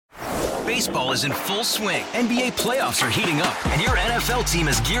Baseball is in full swing. NBA playoffs are heating up, and your NFL team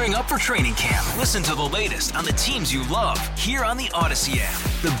is gearing up for training camp. Listen to the latest on the teams you love here on the Odyssey app.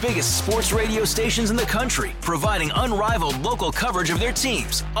 The biggest sports radio stations in the country, providing unrivaled local coverage of their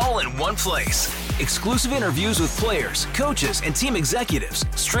teams, all in one place. Exclusive interviews with players, coaches, and team executives,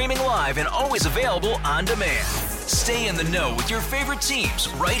 streaming live and always available on demand. Stay in the know with your favorite teams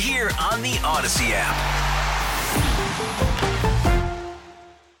right here on the Odyssey app.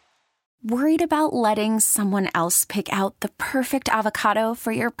 Worried about letting someone else pick out the perfect avocado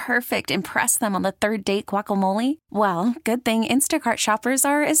for your perfect impress them on the third date guacamole? Well, good thing Instacart shoppers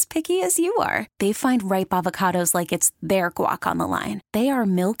are as picky as you are. They find ripe avocados like it's their guac on the line. They are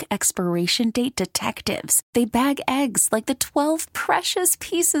milk expiration date detectives. They bag eggs like the 12 precious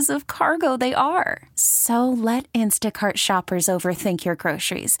pieces of cargo they are. So let Instacart shoppers overthink your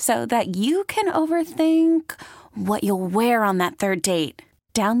groceries so that you can overthink what you'll wear on that third date.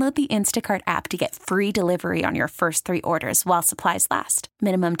 Download the Instacart app to get free delivery on your first 3 orders while supplies last.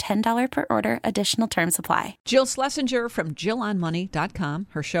 Minimum $10 per order. Additional terms apply. Jill Schlesinger from JillOnMoney.com.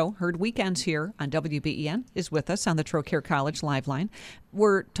 Her show, Heard Weekends here on WBEN, is with us on the Trocaire College Live Line.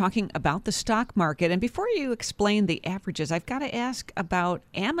 We're talking about the stock market. And before you explain the averages, I've got to ask about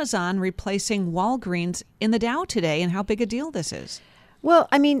Amazon replacing Walgreens in the Dow today and how big a deal this is. Well,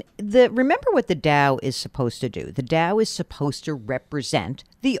 I mean, remember what the Dow is supposed to do. The Dow is supposed to represent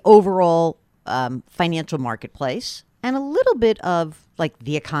the overall financial marketplace and a little bit of, like,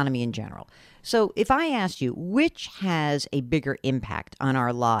 the economy in general. So if I asked you which has a bigger impact on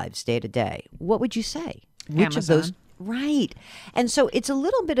our lives day to day, what would you say? Which Amazon. of those? Right. And so it's a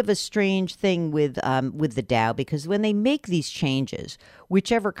little bit of a strange thing with the Dow, because when they make these changes,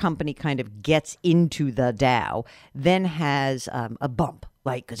 whichever company kind of gets into the Dow then has a bump.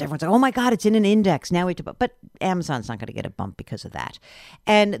 Like, because everyone's like, oh my God, it's in an index. Now we have to, but Amazon's not going to get a bump because of that.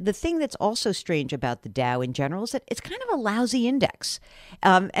 And the thing that's also strange about the Dow in general is that it's kind of a lousy index.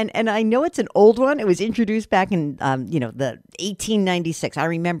 And I know it's an old one. It was introduced back in, the 1896. I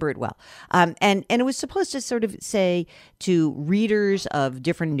remember it well. And it was supposed to sort of say to readers of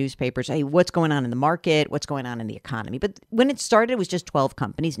different newspapers, hey, what's going on in the market? What's going on in the economy? But when it started, it was just 12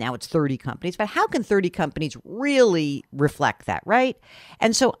 companies. Now it's 30 companies. But how can 30 companies really reflect that, right?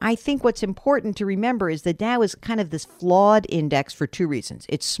 And so I think what's important to remember is the Dow is kind of this flawed index for 2 reasons.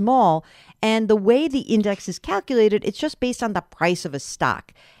 It's small, and the way the index is calculated, it's just based on the price of a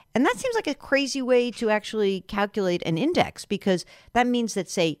stock. And that seems like a crazy way to actually calculate an index, because that means that,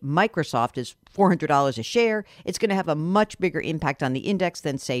 say, Microsoft is $400 a share. It's going to have a much bigger impact on the index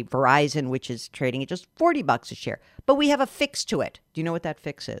than, say, Verizon, which is trading at just $40 a share. But we have a fix to it. Do you know what that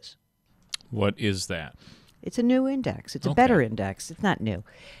fix is? What is that? It's a new index. It's a better index. It's not new.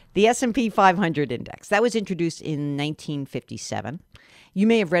 The S&P 500 index. That was introduced in 1957. You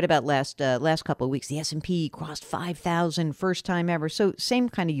may have read about last couple of weeks. The S&P crossed 5,000, first time ever. So same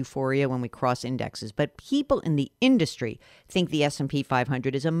kind of euphoria when we cross indexes. But people in the industry think the S&P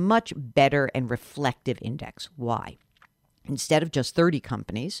 500 is a much better and reflective index. Why? Instead of just 30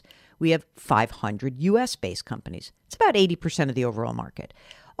 companies, we have 500 U.S.-based companies. It's about 80% of the overall market.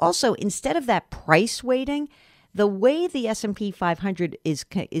 Also, instead of that price weighting, the way the S&P 500 is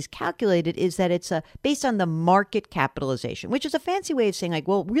calculated is that it's based on the market capitalization, which is a fancy way of saying, like,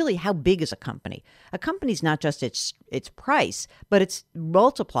 well, really, how big is a company? A company's not just its price, but it's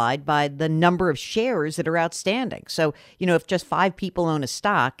multiplied by the number of shares that are outstanding. So, if just 5 people own a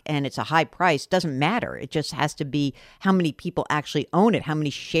stock and it's a high price, doesn't matter. It just has to be how many people actually own it, how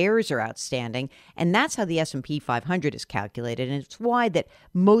many shares are outstanding, and that's how the S&P 500 is calculated. And it's why that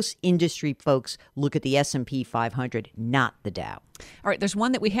most industry folks look at the S&P 500, not the Dow. All right, there's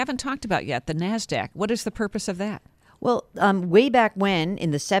one that we haven't talked about yet, the NASDAQ. What is the purpose of that? Well, way back when, in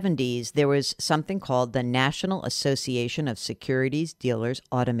the 70s, there was something called the National Association of Securities Dealers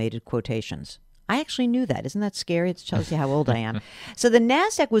Automated Quotations. I actually knew that. Isn't that scary? It tells you how old I am. So the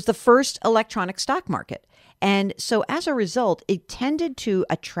NASDAQ was the first electronic stock market. And so as a result, it tended to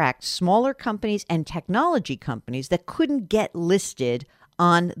attract smaller companies and technology companies that couldn't get listed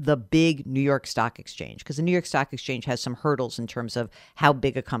on the big New York Stock Exchange, because the New York Stock Exchange has some hurdles in terms of how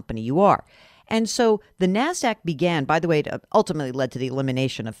big a company you are. And so the NASDAQ began, by the way, it ultimately led to the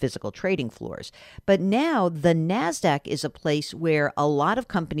elimination of physical trading floors. But now the NASDAQ is a place where a lot of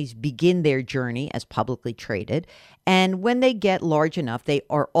companies begin their journey as publicly traded. And when they get large enough, they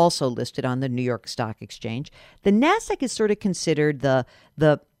are also listed on the New York Stock Exchange. The NASDAQ is sort of considered the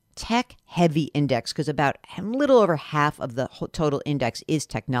tech heavy index because about a little over half of the total index is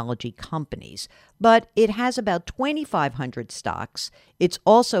technology companies. But it has about 2,500 stocks. It's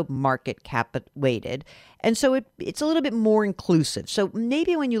also market cap weighted. And so it's a little bit more inclusive. So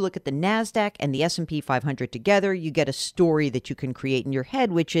maybe when you look at the NASDAQ and the S&P 500 together, you get a story that you can create in your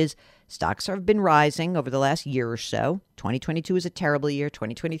head, which is stocks have been rising over the last year or so. 2022 is a terrible year,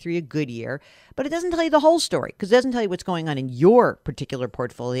 2023 a good year. But it doesn't tell you the whole story because it doesn't tell you what's going on in your particular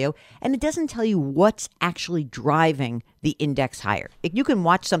portfolio. And it doesn't tell you what's actually driving the index higher. You can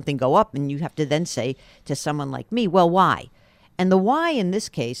watch something go up and you have to then say to someone like me, well, why? And the why in this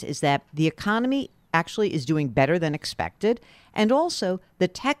case is that the economy actually is doing better than expected. And also, the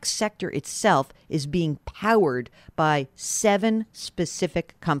tech sector itself is being powered by 7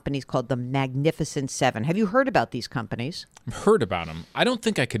 specific companies called the Magnificent Seven. Have you heard about these companies? I've heard about them. I don't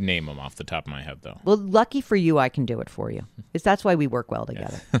think I could name them off the top of my head, though. Well, lucky for you, I can do it for you. That's why we work well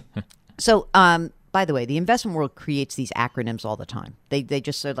together. So, by the way, the investment world creates these acronyms all the time. They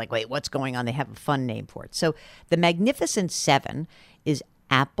just sort of like, wait, what's going on? They have a fun name for it. So the Magnificent Seven is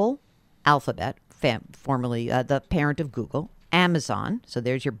Apple, Alphabet, formerly the parent of Google, Amazon, so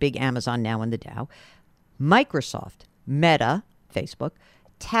there's your big Amazon now in the Dow, Microsoft, Meta, Facebook,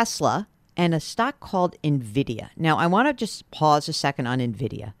 Tesla, and a stock called NVIDIA. Now, I want to just pause a second on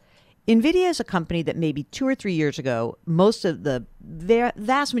NVIDIA. NVIDIA is a company that maybe 2 or 3 years ago, most of the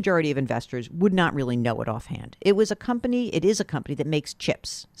vast majority of investors would not really know it offhand. It is a company that makes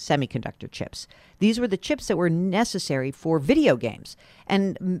chips, semiconductor chips. These were the chips that were necessary for video games.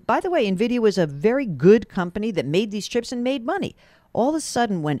 And by the way, NVIDIA was a very good company that made these chips and made money. All of a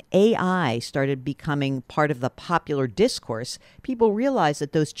sudden, when AI started becoming part of the popular discourse, people realized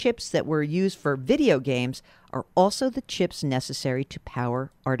that those chips that were used for video games are also the chips necessary to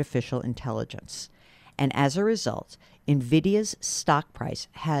power artificial intelligence. And as a result, NVIDIA's stock price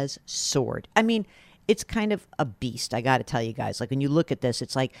has soared. I mean, it's kind of a beast, I got to tell you guys. Like when you look at this,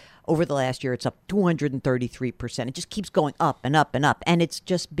 it's like over the last year, it's up 233%. It just keeps going up and up and up. And it's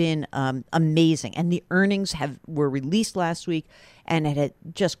just been amazing. And the earnings were released last week and it had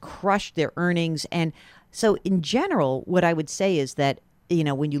just crushed their earnings. And so in general, what I would say is that, you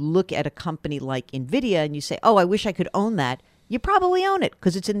know, when you look at a company like NVIDIA and you say, oh, I wish I could own that, you probably own it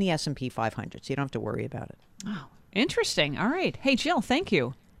because it's in the S&P 500. So you don't have to worry about it. Oh, interesting. All right. Hey, Jill, thank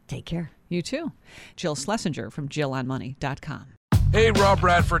you. Take care. You too. Jill Schlesinger from JillOnMoney.com. Hey, Rob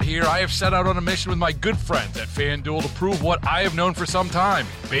Bradford here. I have set out on a mission with my good friends at FanDuel to prove what I have known for some time.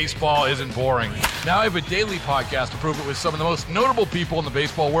 Baseball isn't boring. Now I have a daily podcast to prove it with some of the most notable people in the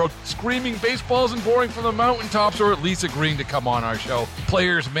baseball world, screaming baseball isn't boring from the mountaintops or at least agreeing to come on our show.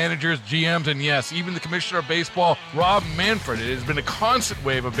 Players, managers, GMs, and yes, even the commissioner of baseball, Rob Manfred. It has been a constant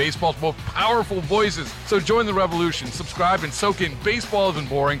wave of baseball's most powerful voices. So join the revolution. Subscribe and soak in Baseball Isn't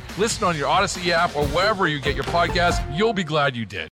Boring. Listen on your Odyssey app or wherever you get your podcasts. You'll be glad you did.